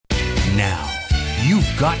Now, you've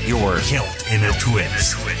got your kilt in a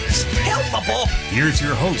twist. Helpable. Here's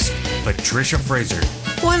your host, Patricia Fraser.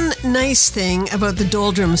 One nice thing about the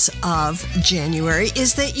doldrums of January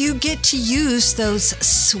is that you get to use those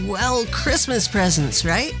swell Christmas presents,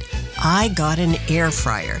 right? I got an air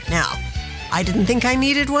fryer. Now, I didn't think I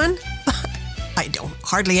needed one. I don't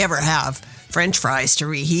hardly ever have French fries to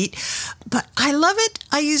reheat, but I love it.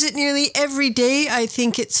 I use it nearly every day. I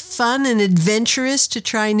think it's fun and adventurous to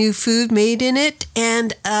try new food made in it.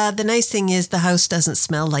 And the nice thing is the house doesn't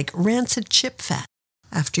smell like rancid chip fat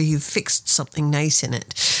after you've fixed something nice in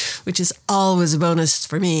it, which is always a bonus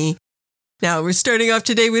for me. Now, we're starting off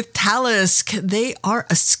today with Talisk. They are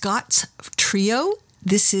a Scots trio.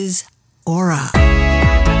 This is Aura.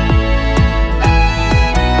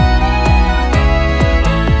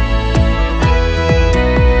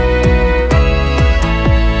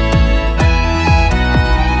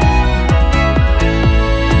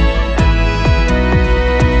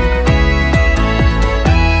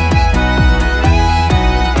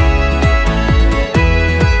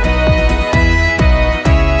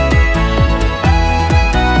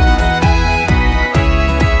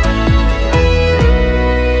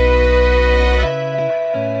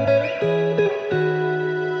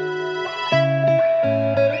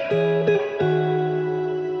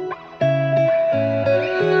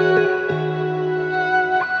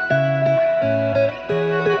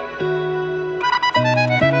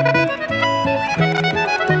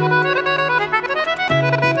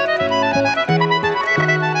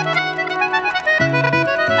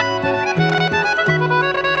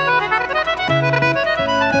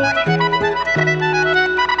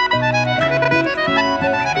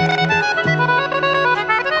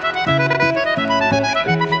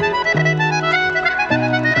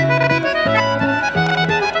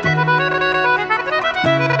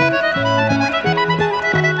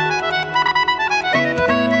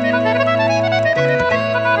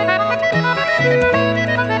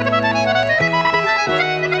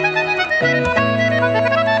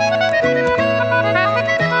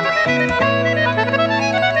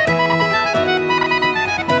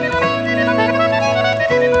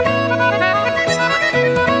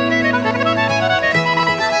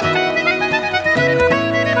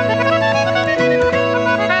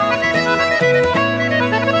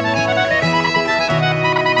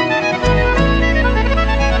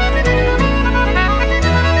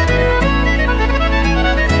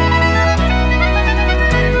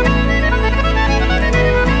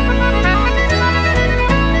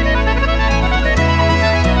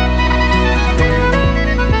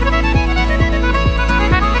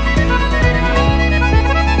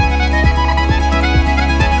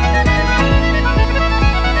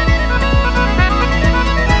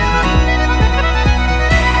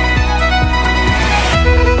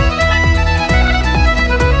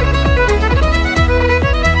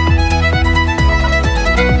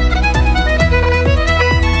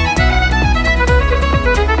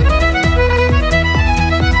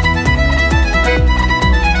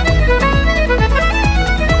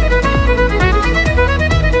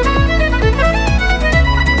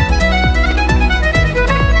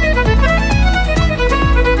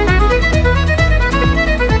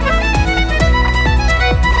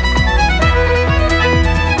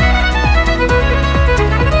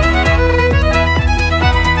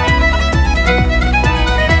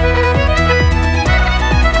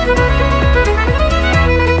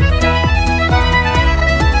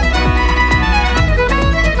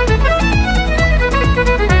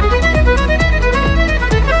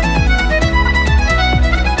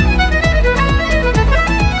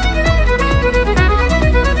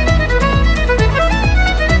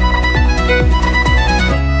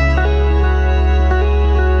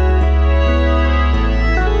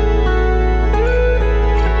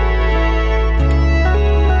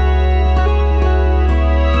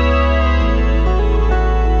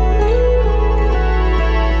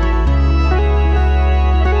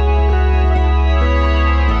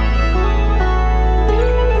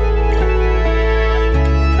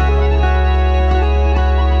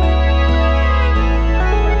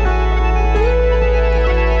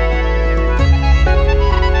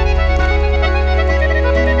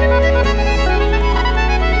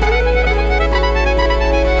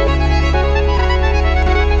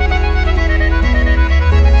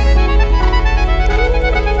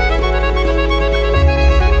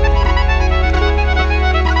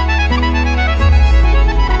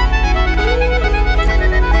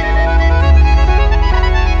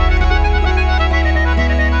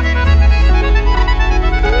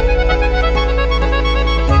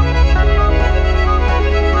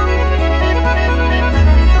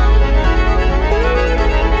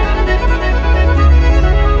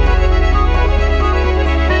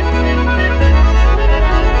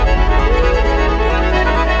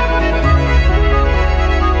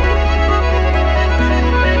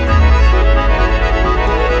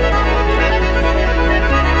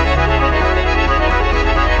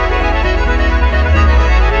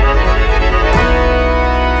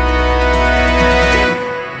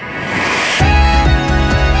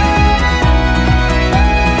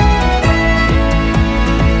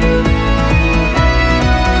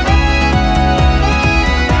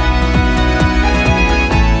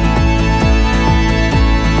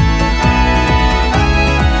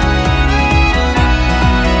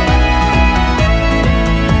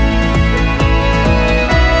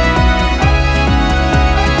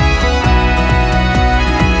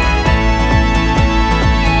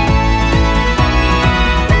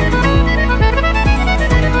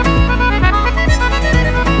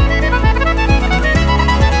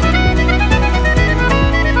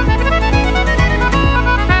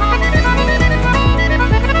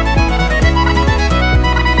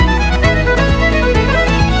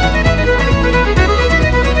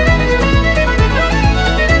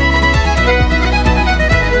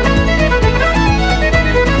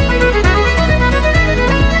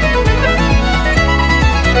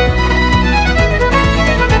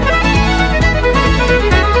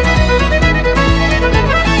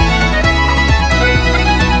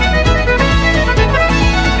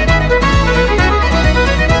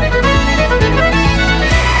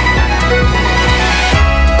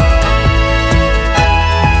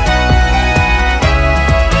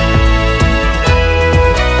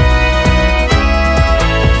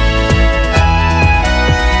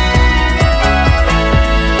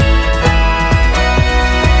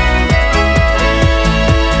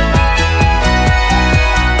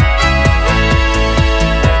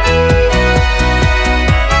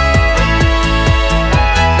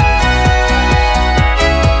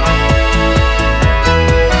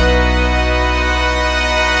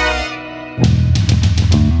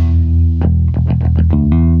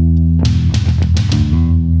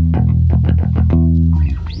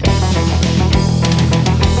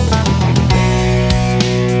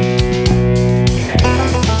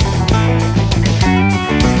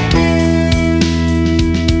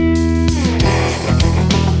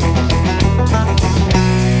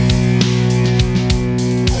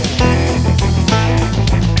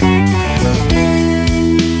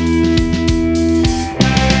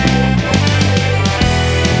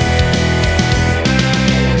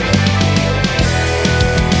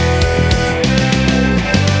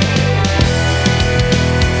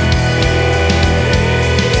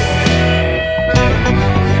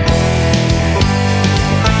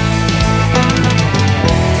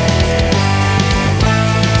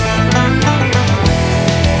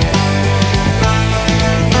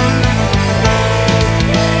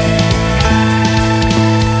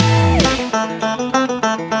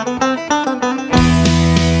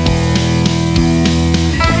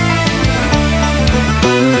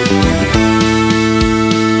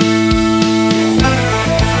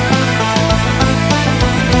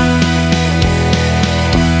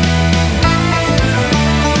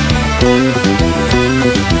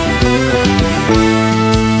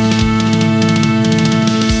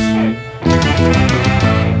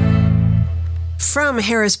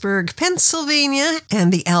 Harrisburg, Pennsylvania,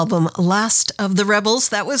 and the album Last of the Rebels.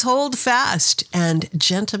 That was Hold Fast and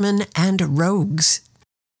Gentlemen and Rogues.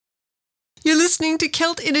 You're listening to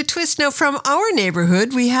Kilt in a Twist. Now, from our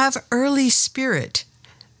neighborhood, we have Early Spirit.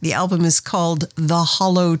 The album is called The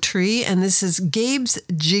Hollow Tree, and this is Gabe's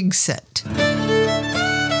Jig Set.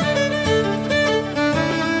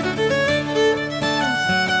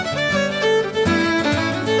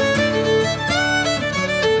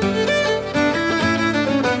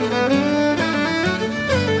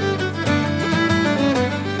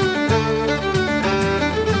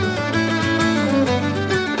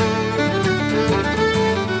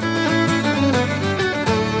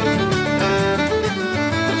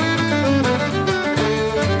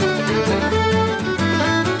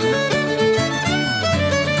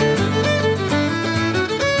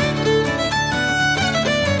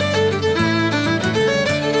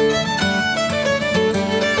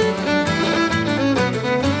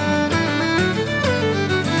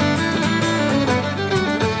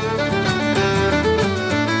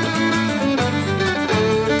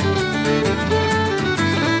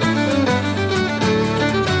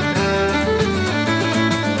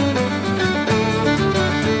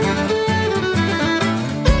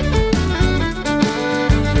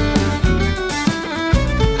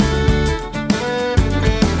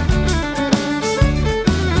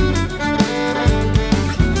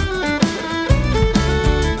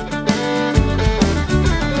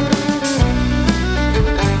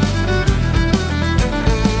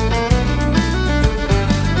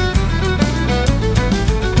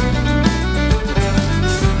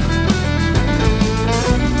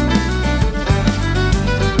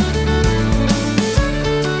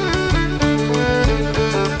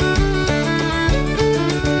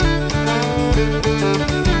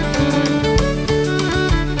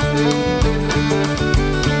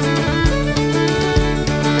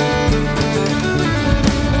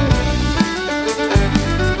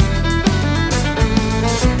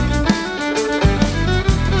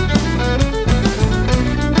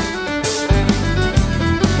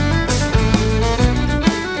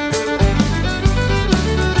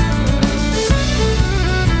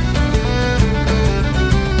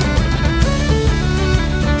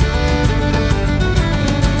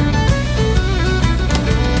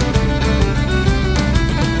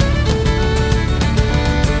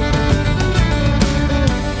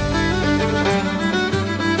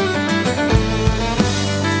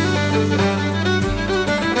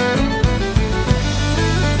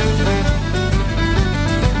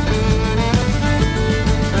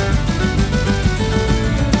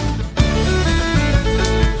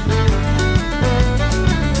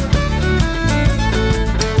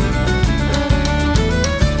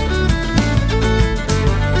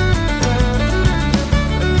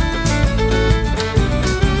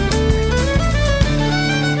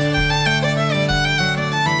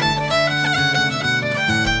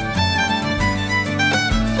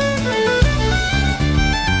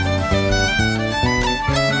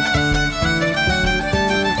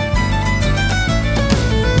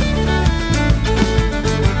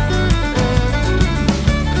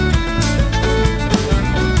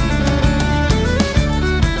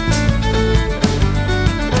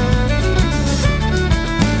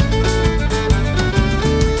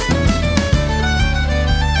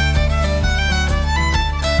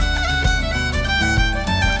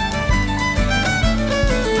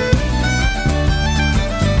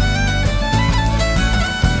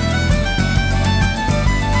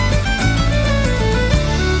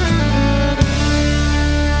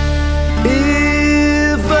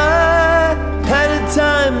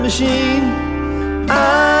 machine,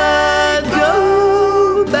 I'd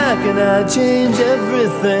go back and I'd change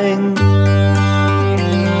everything.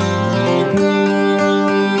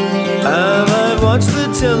 I might watch the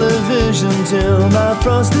television till my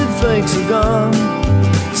frosted flakes are gone.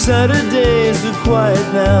 Saturdays are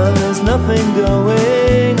quiet now, there's nothing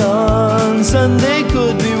going on. Sunday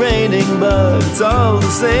could be raining, but it's all the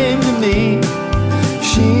same to me.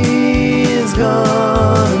 She's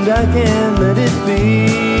gone and I can't let it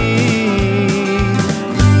be.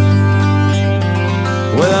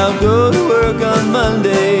 Well, I'll go to work on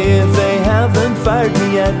Monday if they haven't fired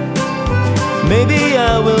me yet. Maybe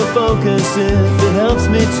I will focus if it helps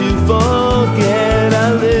me to forget.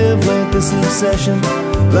 I live with this obsession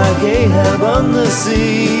like Ahab on the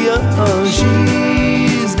sea. Oh,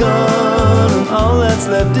 she's gone and all that's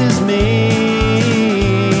left is me.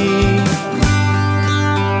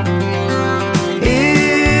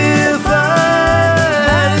 If I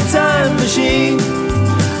had a time machine,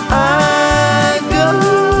 I'd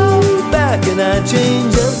go back and I'd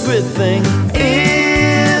change everything.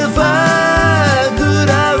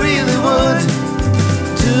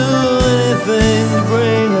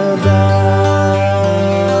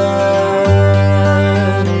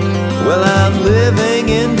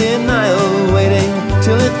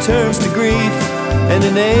 turns to grief, and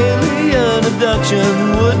an alien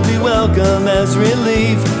abduction would be welcome as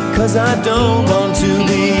relief. 'Cause I don't want to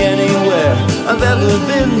be anywhere I've ever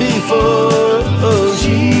been before. Oh,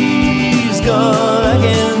 she's gone, I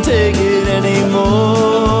can't take it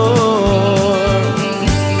anymore.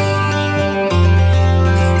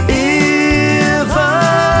 If I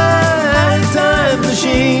had a time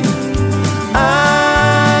machine,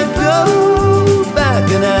 I'd go back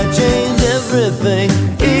and I'd change everything.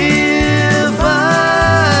 If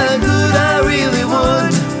I could, I really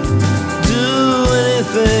would do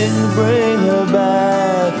anything to bring her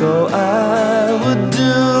back. Oh, I would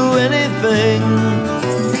do anything.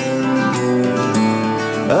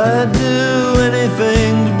 I'd do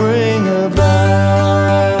anything to bring her back.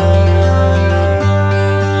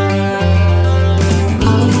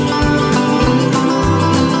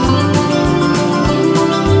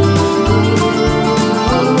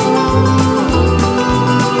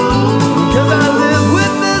 'Cause I live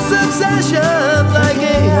with this obsession like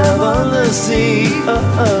Ahab on the sea.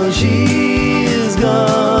 Oh, she's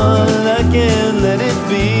gone, I can't let it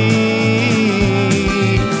be.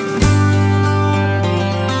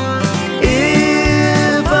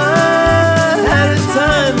 If I had a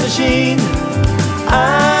time machine,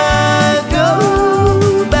 I'd go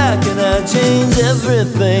back and I'd change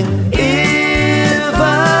everything. If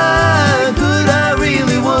I could, I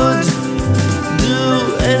really would do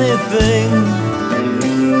anything.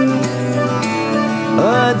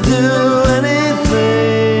 I'd do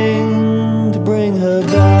anything to bring her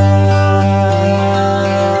back.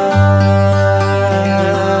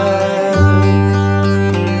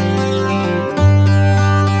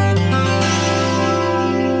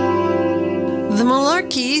 The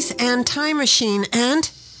Malarkeys and Time Machine. And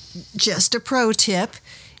just a pro tip,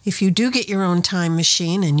 if you do get your own time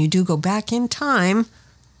machine and you do go back in time,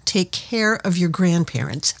 take care of your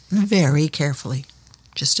grandparents very carefully.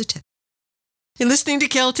 Just a tip. You're listening to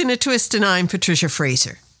Celt in a Twist, and I'm Patricia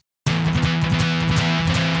Fraser.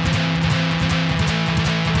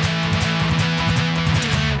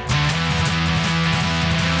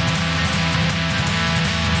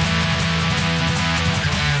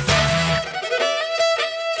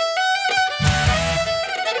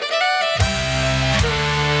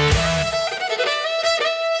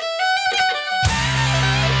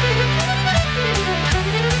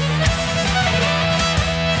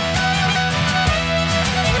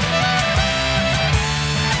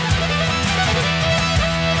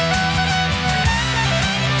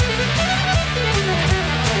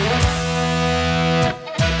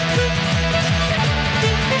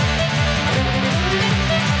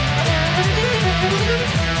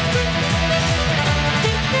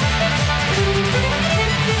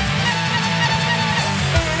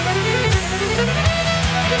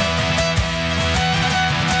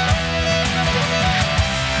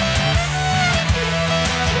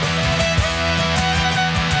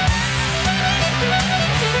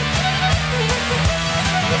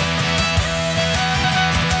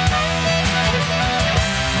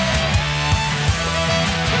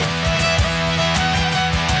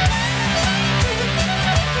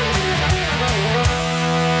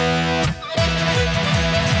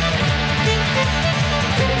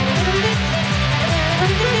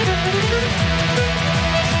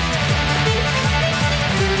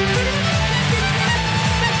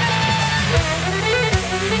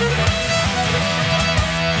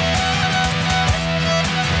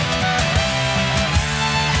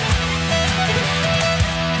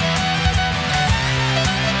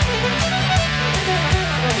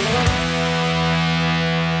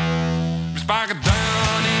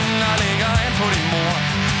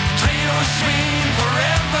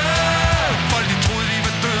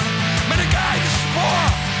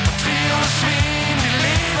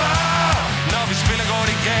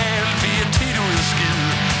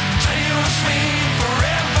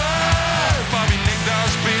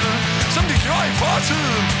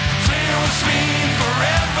 fortiden. Flere svin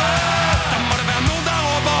forever. Der må der være nogen, der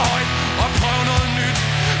råber højt og prøver noget nyt.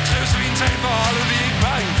 Trives vi en tag for holdet, vi er ikke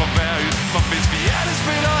bare inden for hver yt. For hvis vi alle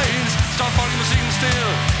spiller ens, står folk musikken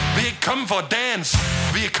stille. Vi er ikke kommet for at danse,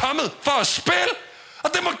 vi er kommet for at spille. Og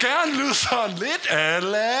det må gerne lyde sådan lidt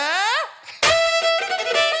alle.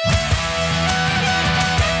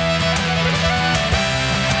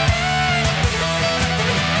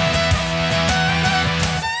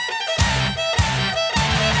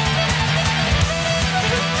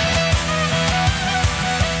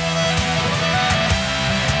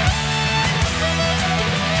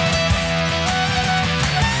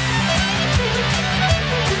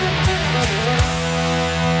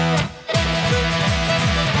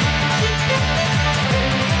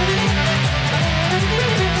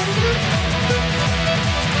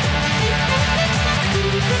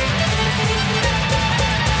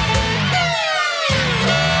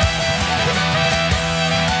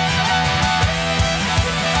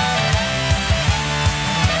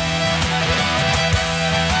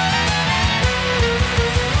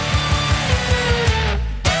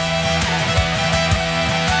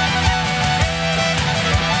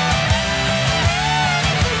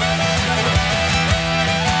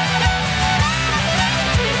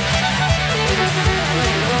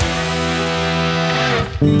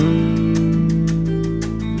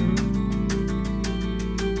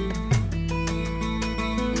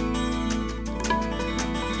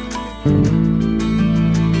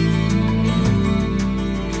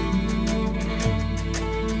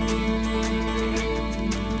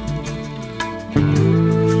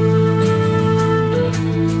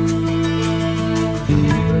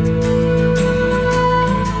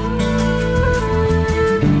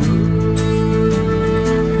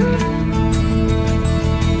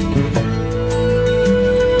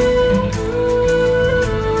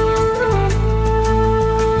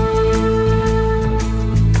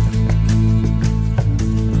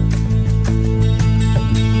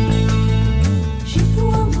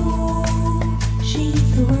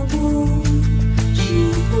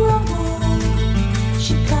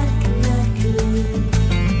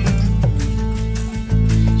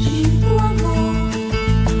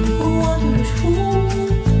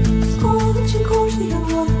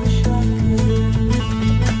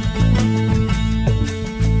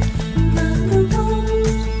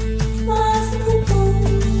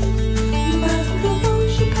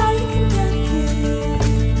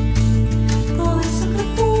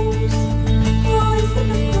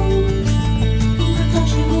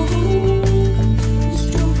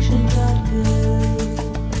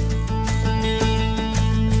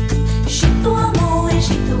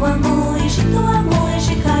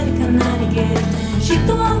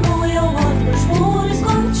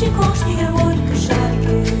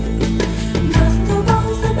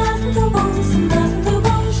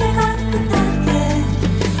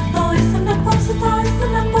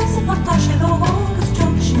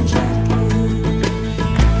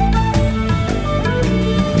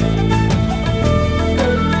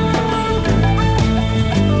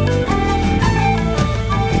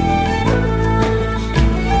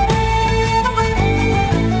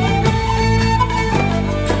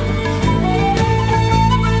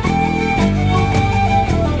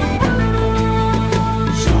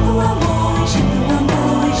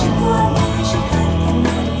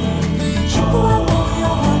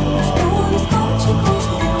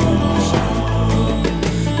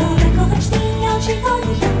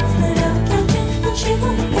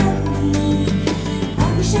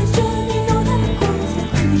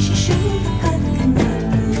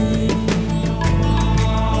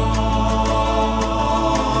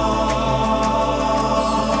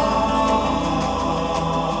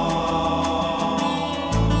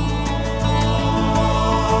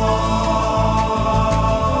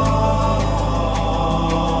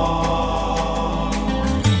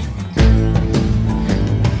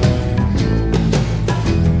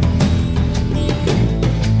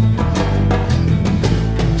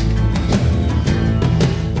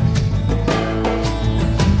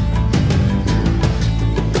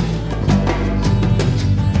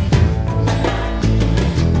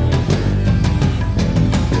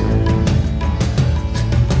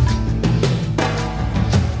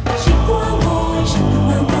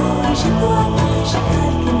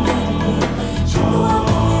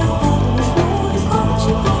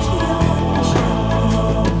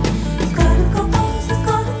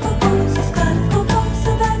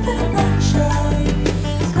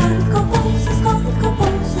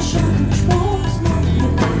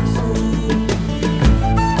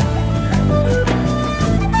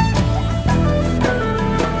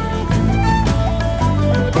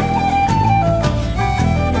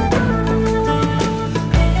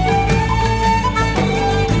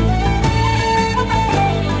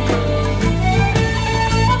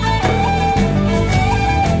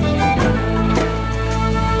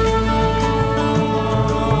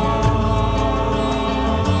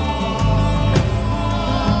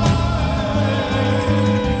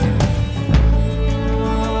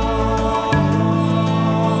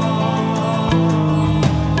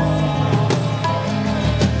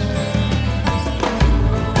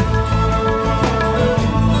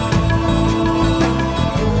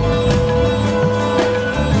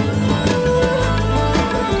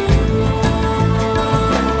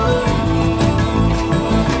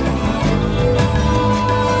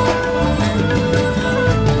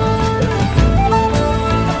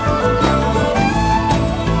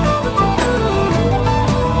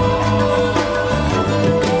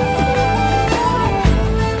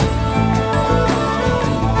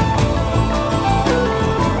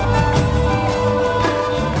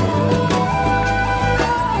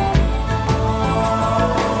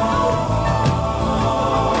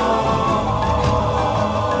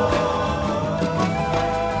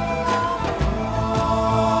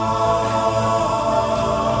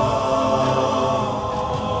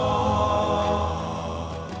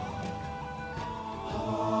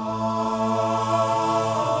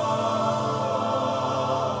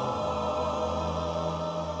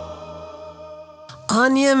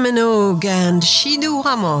 Anya Minogue and Shidu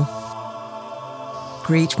Hamo.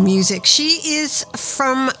 Great music. She is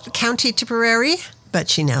from County Tipperary, but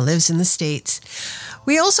she now lives in the States.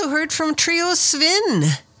 We also heard from Trio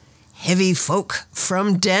Svin, Heavy Folk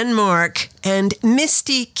from Denmark, and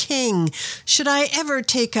Misty King. Should I ever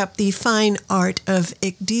take up the fine art of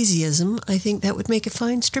ecdysiasm, I think that would make a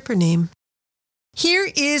fine stripper name. Here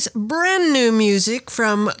is brand new music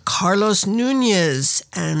from Carlos Nunez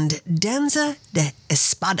and Danza de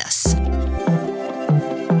Espadas.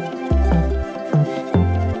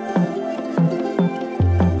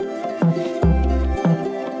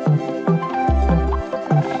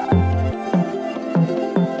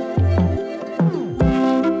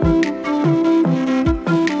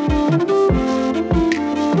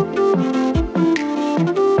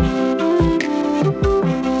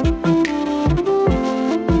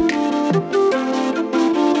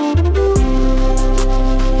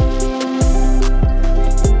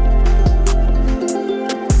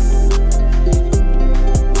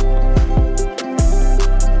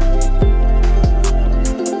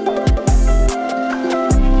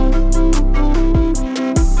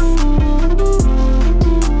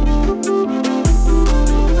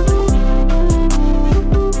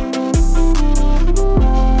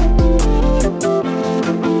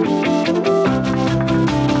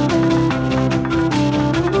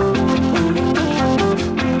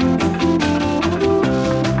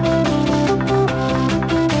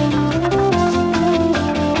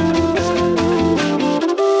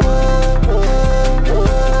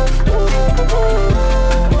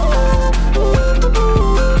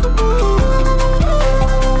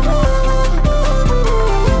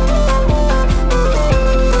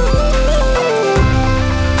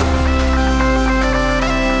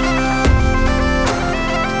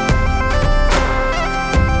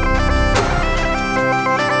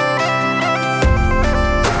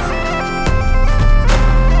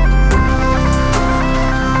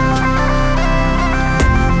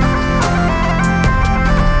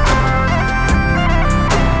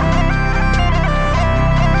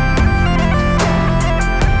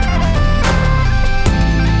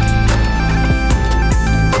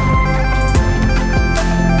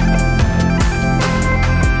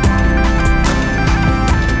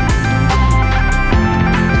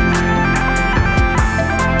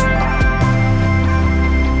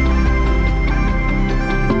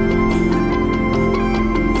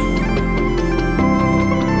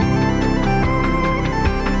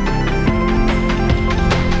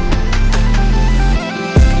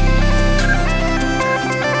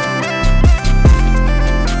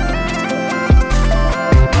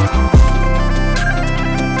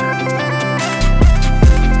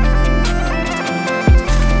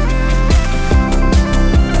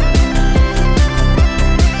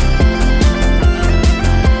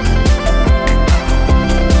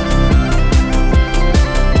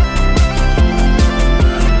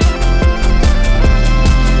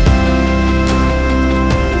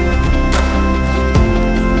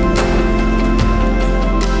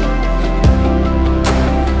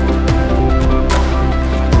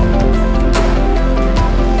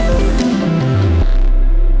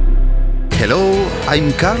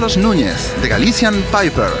 I'm Carlos Núñez, the Galician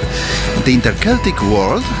Piper. The Interceltic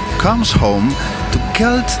world comes home to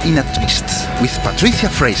Celts in a Twist with Patricia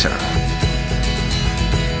Fraser.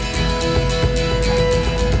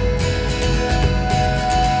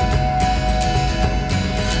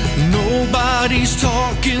 Nobody's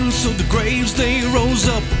talking, so the graves they rose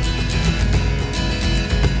up,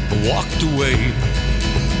 walked away.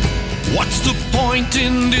 What's the point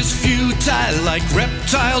in this futile? Like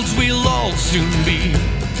reptiles we'll all soon be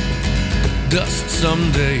dust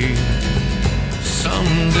someday,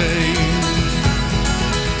 someday.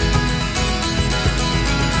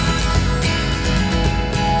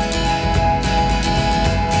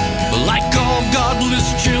 But like all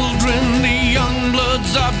godless children, the young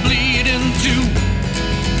bloods are bleeding to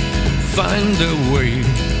find their way.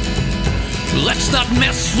 Let's not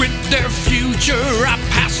mess with their future. Our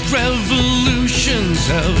past revolutions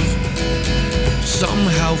have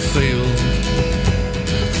somehow failed.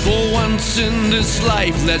 For once in this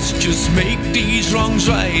life, let's just make these wrongs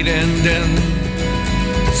right and then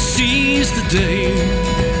seize the day.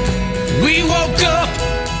 We woke up.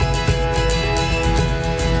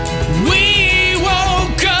 We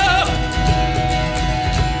woke up.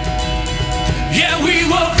 Yeah, we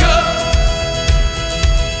woke up.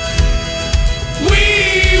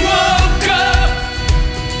 We woke up,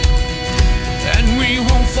 and we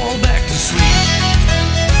won't fall back to sleep.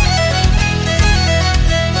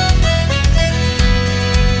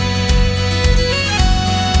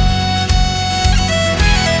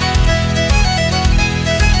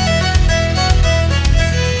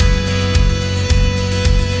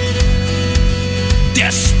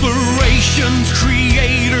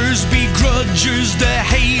 strangers, the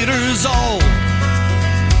haters all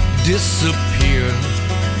disappear.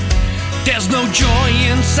 There's no joy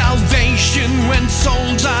in salvation when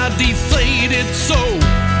souls are deflated, so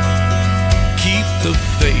keep the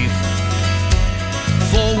faith.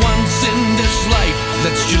 For once in this life,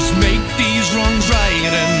 let's just make these wrongs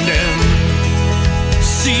right and then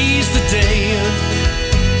seize the day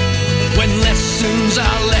when lessons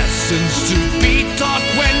are lessons to be taught,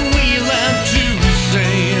 when we learn to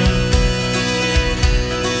say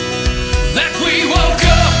that we woke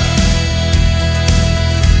up.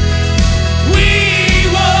 We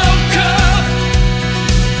woke up.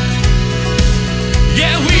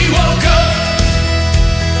 Yeah, we woke up.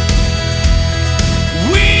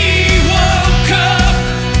 We woke up.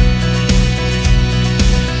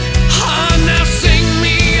 Ah, now sing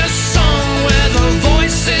me a song where the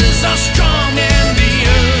voices are strong and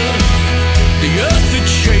the earth it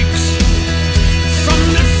shakes from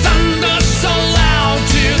the thunder so loud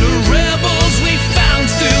to the rebels we found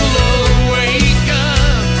still awake.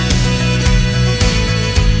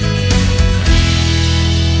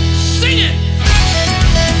 Sing it.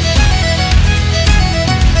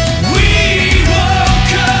 We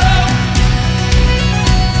woke up.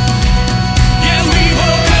 Yeah, we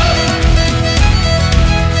woke up.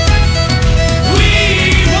 We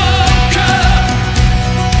woke up.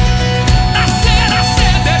 I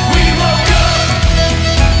said that we woke up.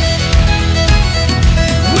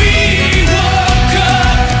 We woke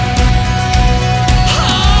up.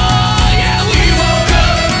 Oh, yeah, we woke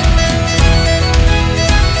up.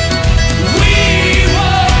 We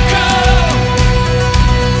woke up.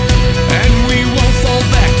 And we won't fall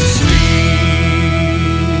back to sleep.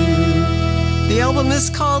 The album is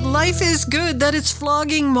called Life is Good, that it's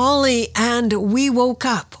Flogging Molly and We Woke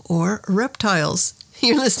Up, or Reptiles.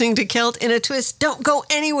 You're listening to Celt in a Twist. Don't go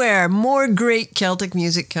anywhere. More great Celtic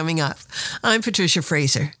music coming up. I'm Patricia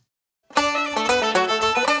Fraser.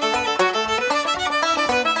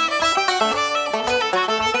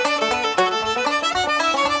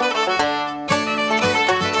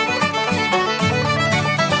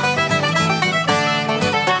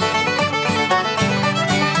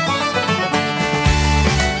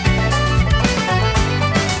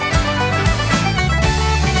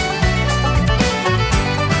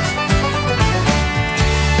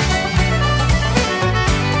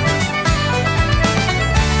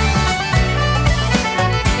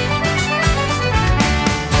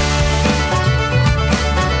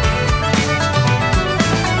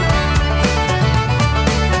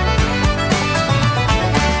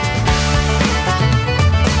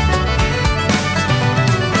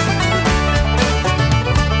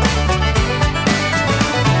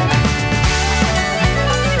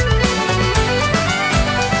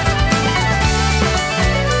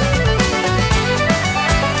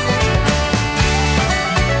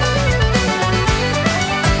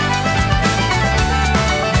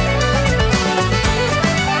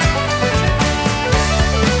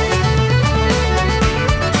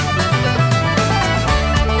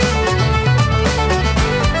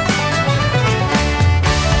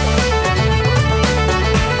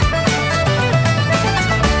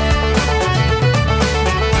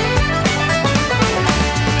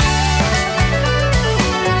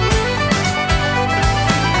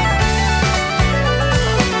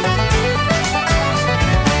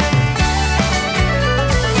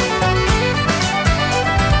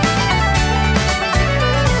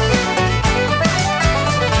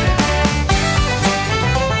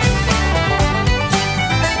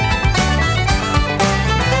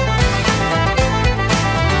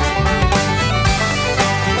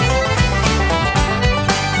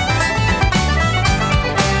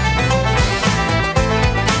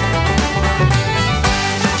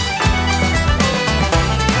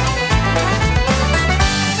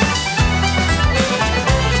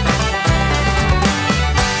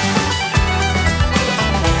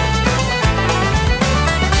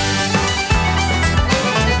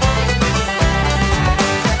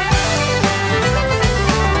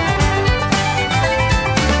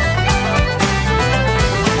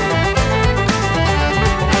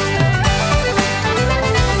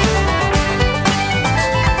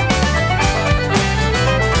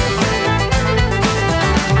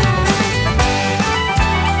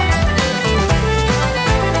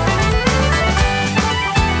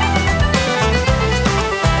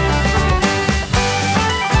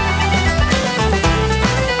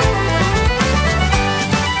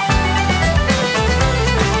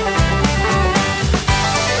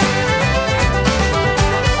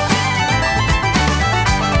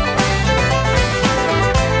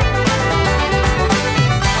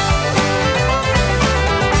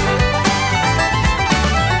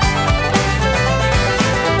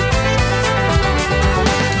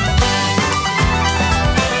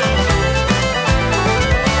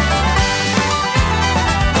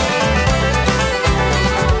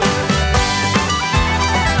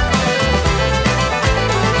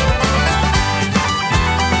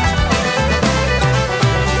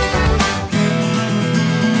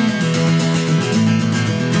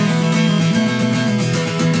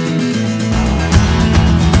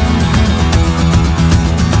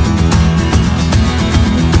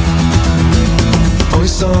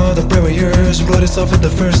 she brought herself at the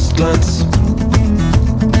first glance.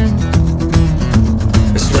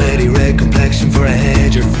 A sweaty red complexion for a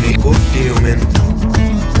head, your freak was fuming.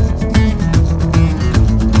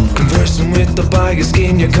 Conversing with the bag of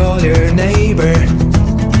skin you call your neighbour.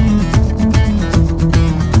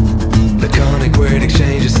 Laconic word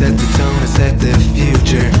exchanges set the tone and set the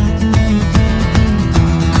future.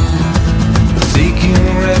 Seeking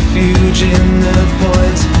refuge in the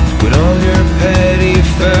points with all your petty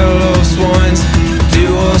fellow swines. Do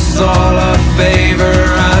us all a favor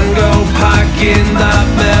and go packing that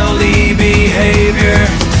melody behavior.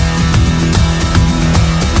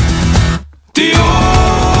 The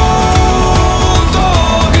old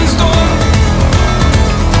dog is done.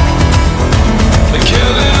 They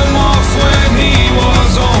killed him off when he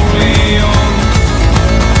was only young.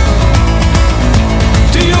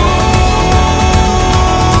 The old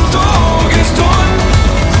dog is done.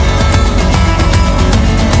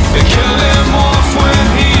 They killed him off when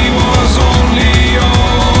he was only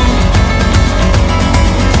young.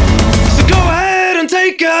 So go ahead and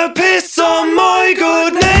take a piss on my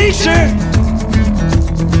good nature.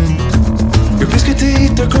 Your biscuit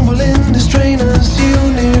teeth are crumbling, distrain us, you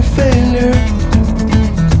near failure.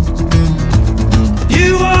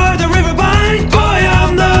 You are the riverbank, boy,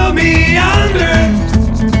 I'm the meander.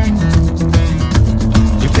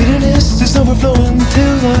 Your bitterness is overflowing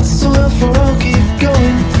till that soil for I'll keep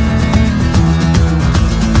going.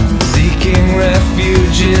 Seeking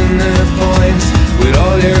refuge in the points with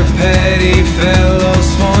all your petty fellow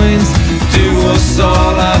swines. Do us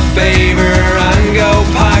all a favor and go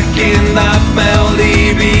packing that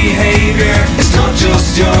melody behavior. It's not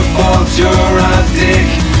just your fault you're a dick.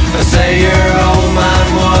 I say your old man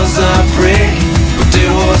was a prick. But do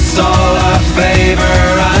us all a favor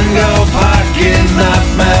and go packing that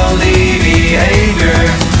melody behavior.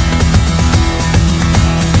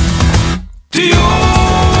 The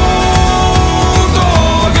old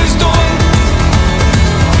dog is done.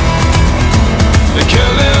 They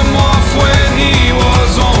killed him off when he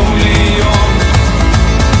was only young.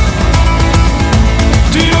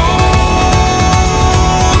 The old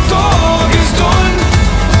dog is done.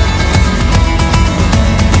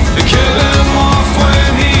 They killed him off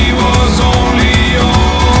when he was only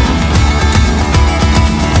young.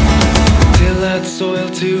 Till that soil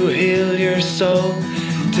to heal your soul.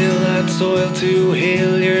 Till that soil to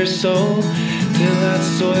heal your soul. Till that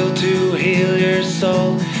soil to heal your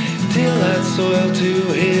soul. Till that soil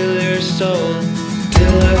to heal your soul.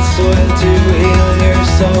 Till that soil to heal your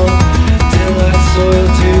soul. Till that soil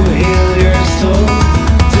to heal your soul.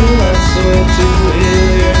 Till that soil to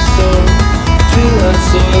heal your soul. Till that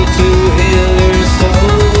soil to heal your soul.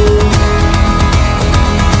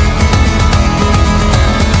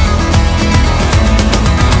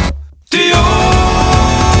 The old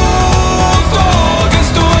dog is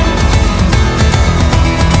done.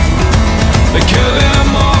 They killed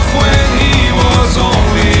him off when he was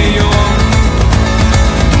only young.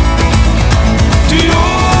 The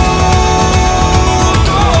old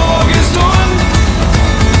dog is done.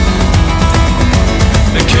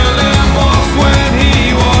 They killed him off when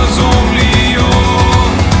he was only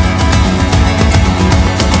young.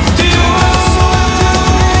 The old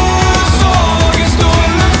dog is done.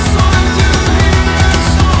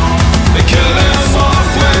 They killed him off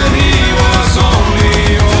when he was only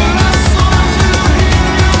young.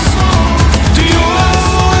 The old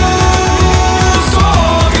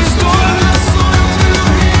dog is done.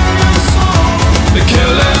 They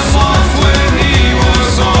killed him off when he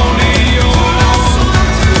was only young.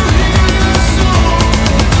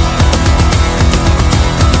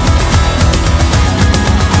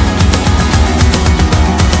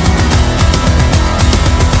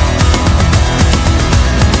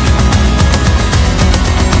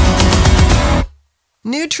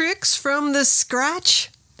 New tricks from the scratch?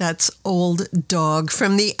 That's Old Dog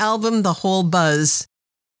from the album The Whole Buzz.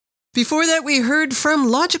 Before that, we heard from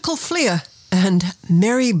Logical Flea and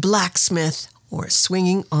Mary Blacksmith, or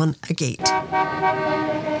Swinging on a Gate.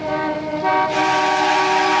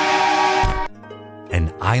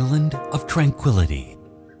 An island of tranquility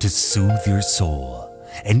to soothe your soul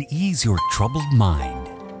and ease your troubled mind.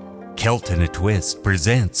 Celt in a Twist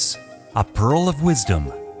presents a pearl of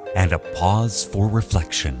wisdom and a pause for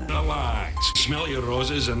reflection. Relax, smell your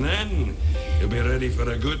roses, and then you'll be ready for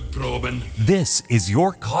a good probing. This is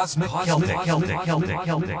your Cosmic Celtic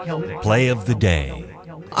Play of the Day.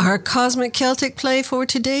 Our Cosmic Celtic play for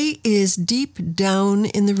today is Deep Down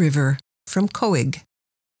in the River from Coig.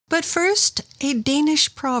 But first, a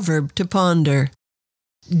Danish proverb to ponder.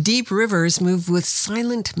 Deep rivers move with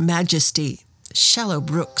silent majesty. Shallow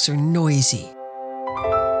brooks are noisy.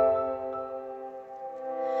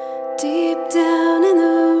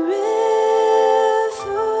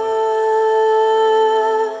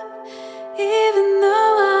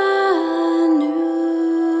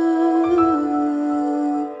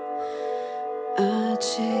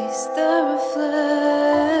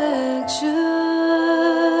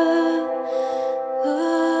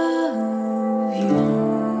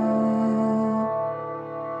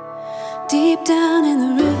 Deep down in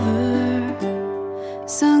the river,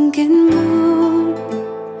 sunken moon,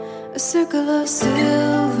 a circle of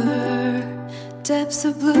silver, depths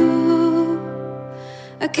of blue.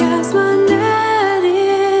 I cast my net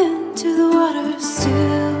into the water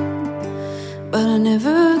still, but I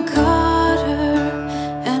never caught her,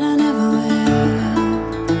 and I never will.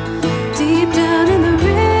 Deep down in the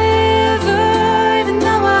river, even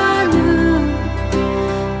though I knew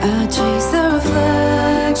I'd chase the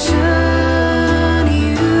reflection.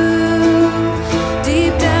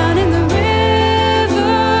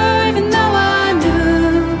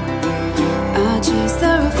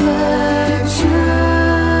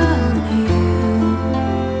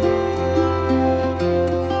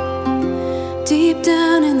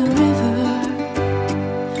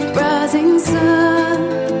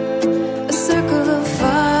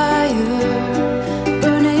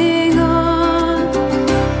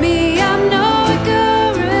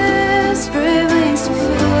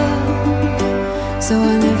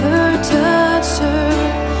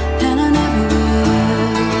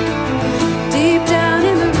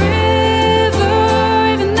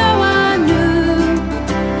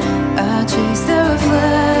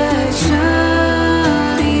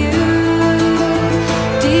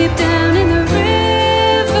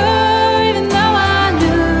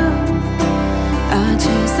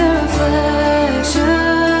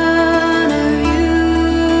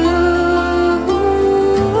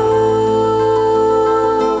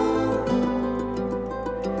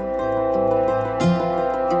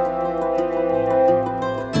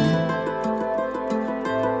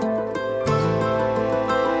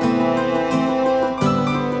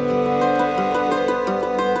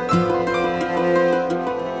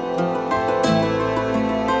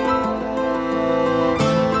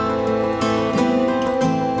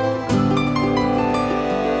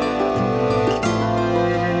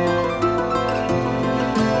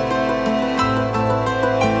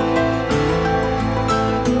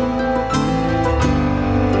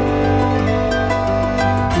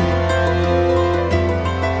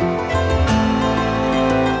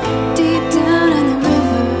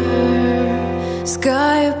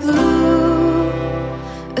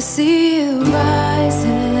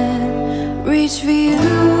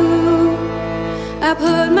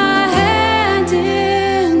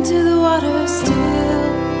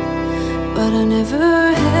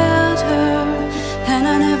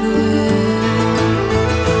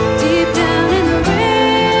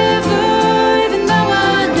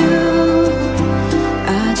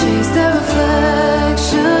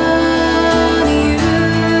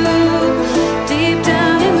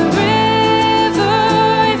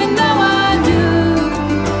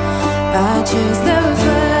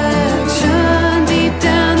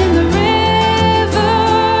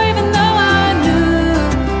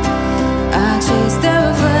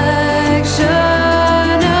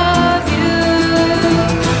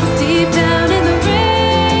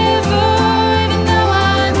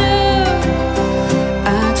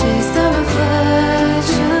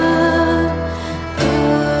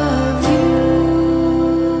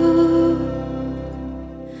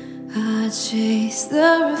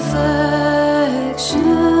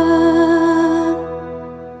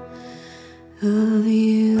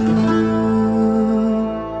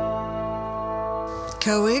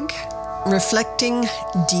 Reflecting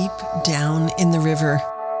deep down in the river.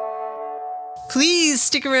 Please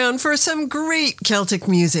stick around for some great Celtic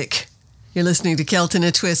music. You're listening to Celt in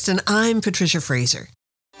a Twist, and I'm Patricia Fraser.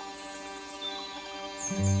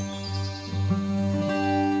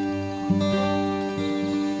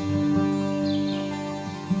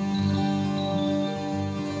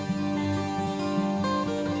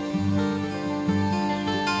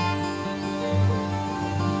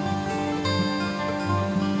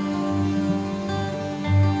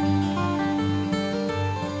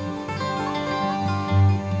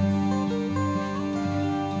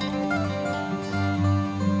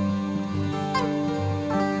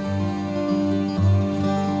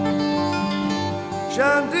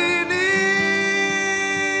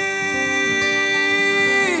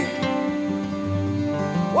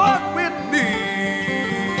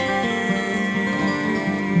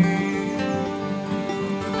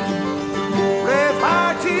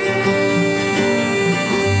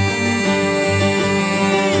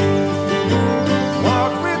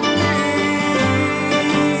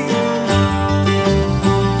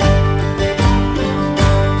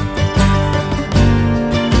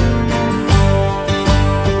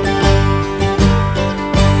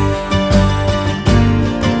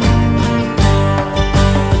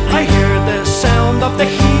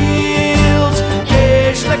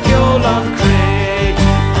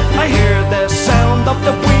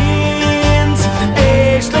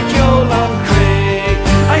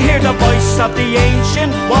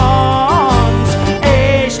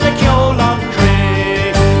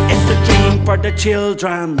 the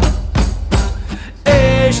children.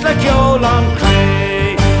 Ish like Yolan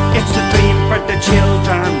Cray, it's a dream for the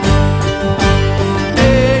children.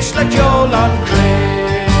 Ish like Yolan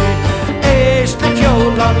Cray, ish like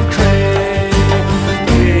Yolan Cray,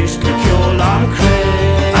 ish like Yolan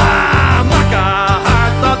Cray. Ah, Maka,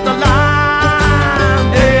 heart of the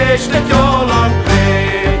land. Ish like Yolan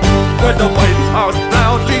Cray, where the White House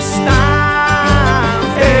proudly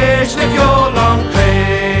stands. Ish like Yolan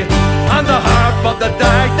Cray, and the harp of the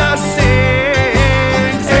dag that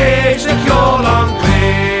sings. Ish like Yolan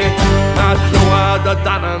Cray, at Cloa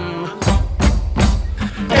Dannan.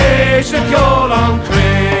 Ish like Yolan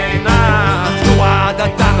Cray, at Cloa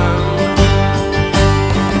Dannan.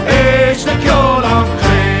 Ish like Yolan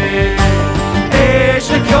Cray, ish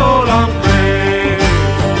like Yolan Cray,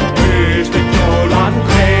 ish like Yolan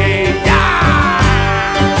Cray, yeah!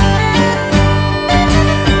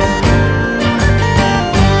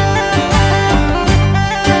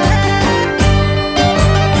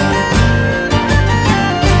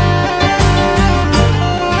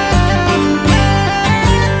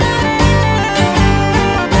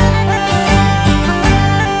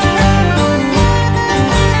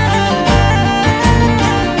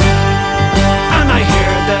 And I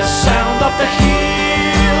hear the sound of the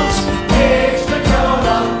heels, ish like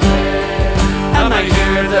Yolan Cray. And I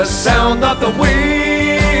hear the sound of the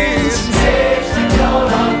wheels, ish like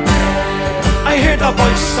Yolan Cray. I hear the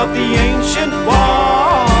voice of the ancient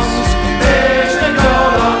ones, ish like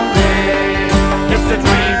Yolan Cray. It's the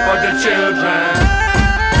dream for the children,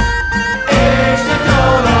 ish like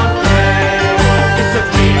Yolan Cray. It's the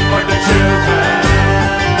dream for the children,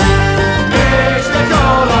 ish like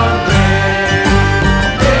Yolan Cray.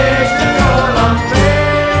 Ish like Yolan Cray,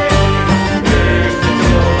 ish like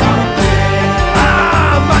Yolan Cray.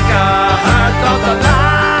 Ah, Maka, heart of the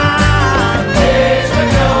land. Ish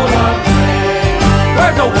like Yolan Cray,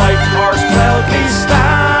 where the white horse proudly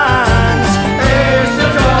stands. Ish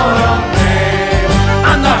like Yolan Cray,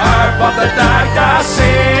 and the harp of the dag that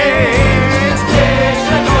sings. Ish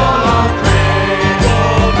like Yolan Cray,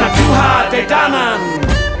 not too hard they Dannan.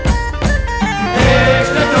 Ish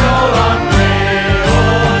like Yolan Cray,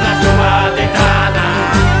 not too hard they Dannan.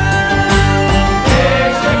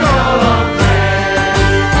 Ish like Yolan Cray,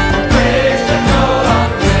 ish like Yolan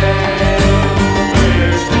Cray,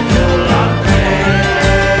 ish like Yolan Cray.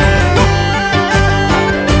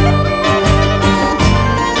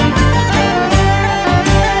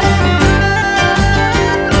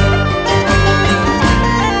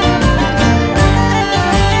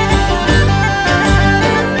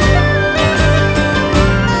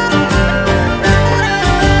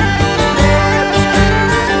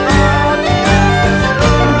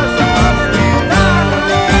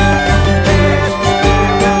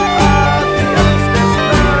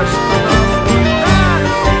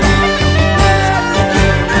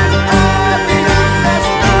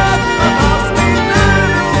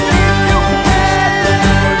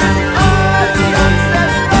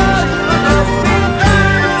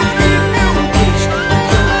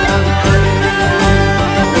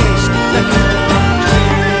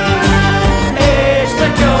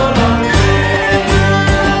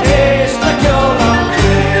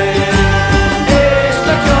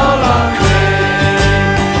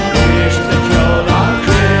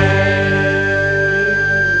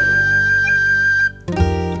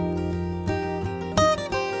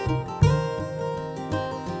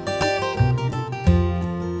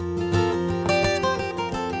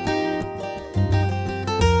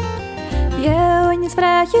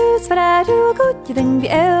 Svaru gudjuden, vi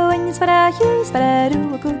öwen svaru, svaru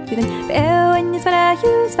gudjuden, vi öwen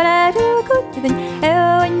svaru gudjuden,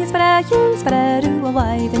 öwen svaru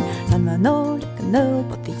aliven. Sanma nol, kanol,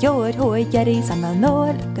 but the yod hoy yeri, sanma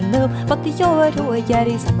nol, kanol, but the yod hoy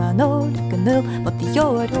yeri, sanma nol, kanol, but the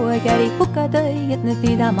yod hoy yeri. Hukada yetne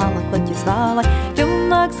vida malak letje svala.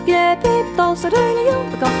 Fjumnags glepip, dolsaruli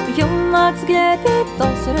jubako, fjumnags glepip,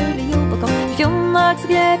 dolsaruli jubako, fjumnags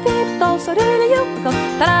glepip, dolsaruli jubako.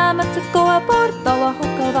 Taramat se go aborto a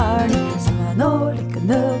hukavarni. Sanma nol,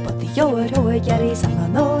 kanol, but the yod hoy yeri, sanma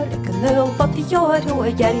nol, kanol, but the yod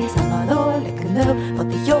hoy yeri, sanma nol, kanol, but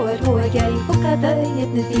the yod hoy yeri. Hukada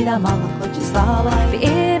yetne vida malak letje svala. Vi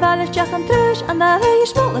evaler tjachan trush, and the höj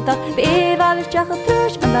smolata. Vi evaler tjachan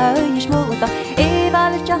trush, and the höj smolata.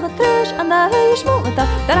 Evaler tjachan trush, and the höj smolata.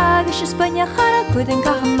 Dragish spanja chara kudin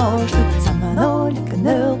kahan norstu. Sanma nol,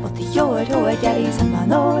 kanol, but the yod hoy yeri, sanma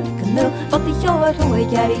nol, kanol, but the yod hoy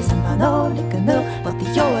yeri, sanma nol, kanol, but the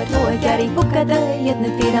yod hoy yeri. Hukada yetne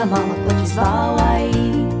vida malak letje svala.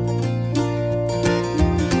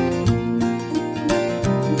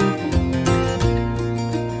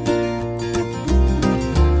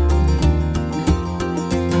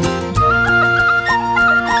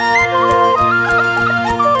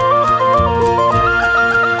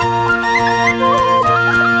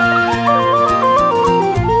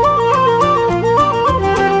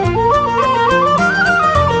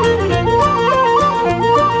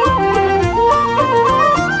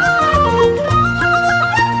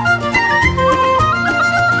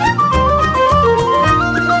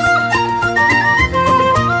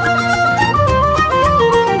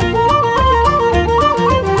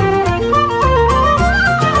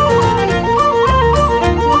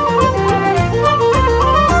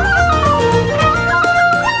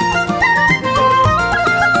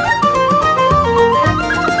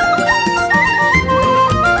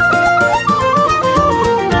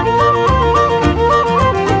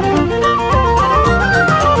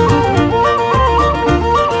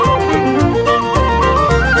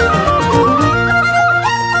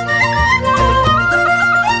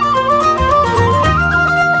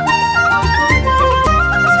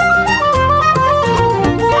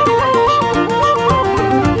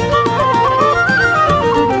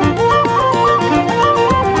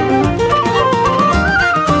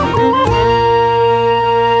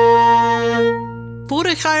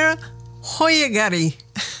 Hoyagari.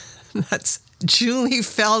 That's Julie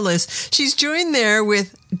Fellis. She's joined there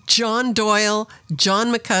with John Doyle,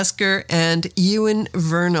 John McCusker, and Ewan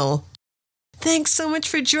Vernal. Thanks so much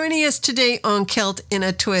for joining us today on Celt in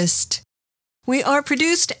a Twist. We are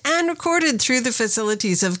produced and recorded through the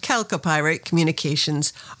facilities of Calcopyrite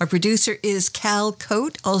Communications. Our producer is Cal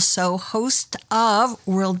Coate, also host of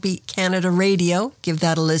World Beat Canada Radio. Give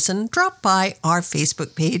that a listen. Drop by our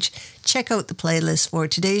Facebook page. Check out the playlist for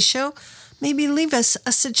today's show. Maybe leave us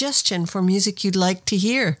a suggestion for music you'd like to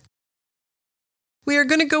hear. We are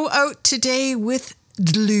going to go out today with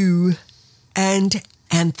Glue and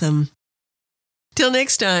Anthem. Till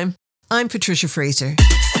next time, I'm Patricia Fraser.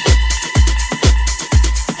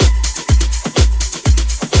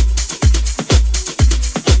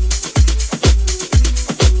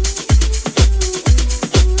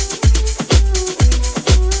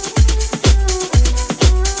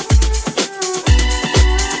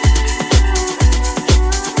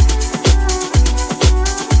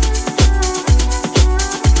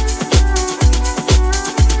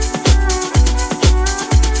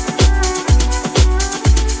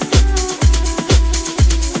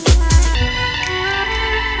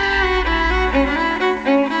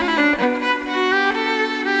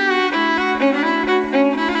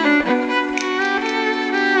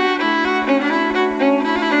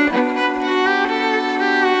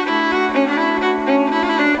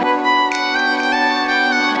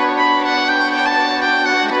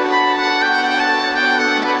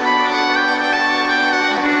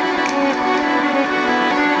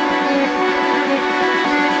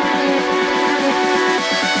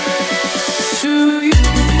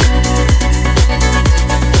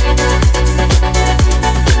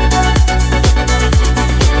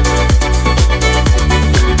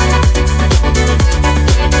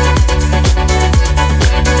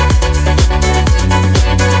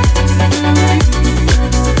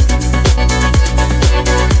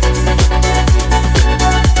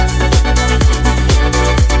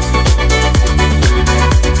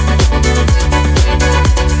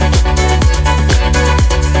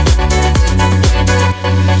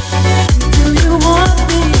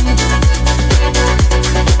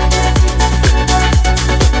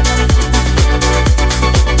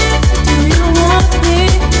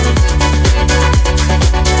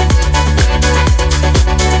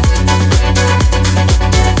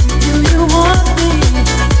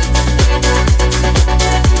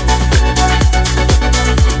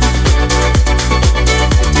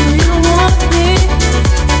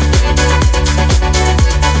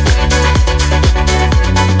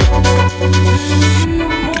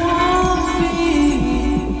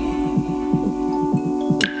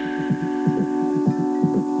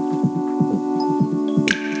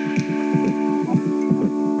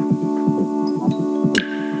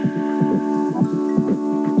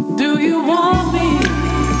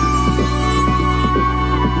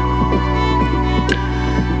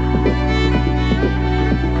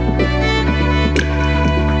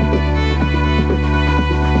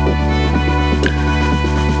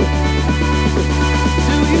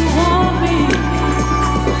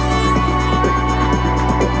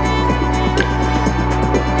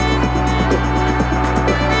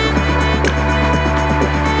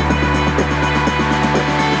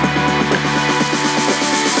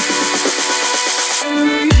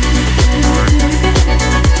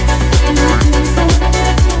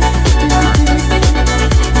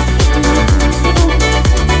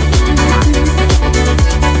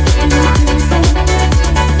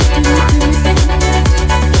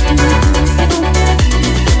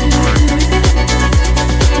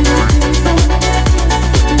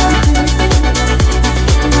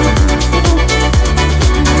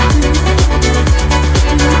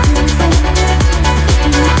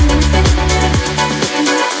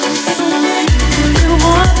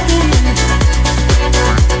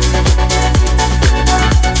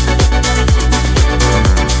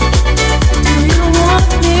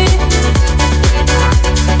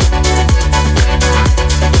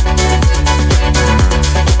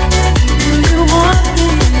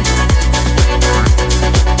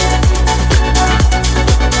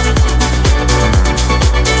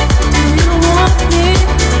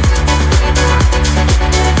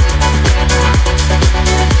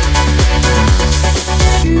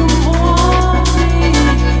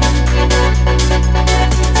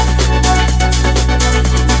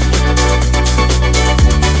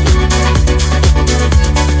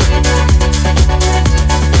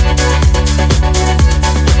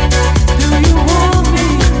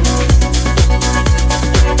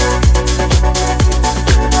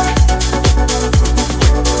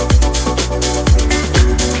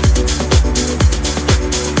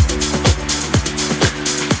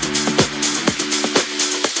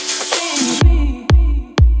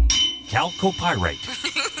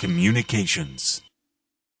 Chalcopyrite Communications.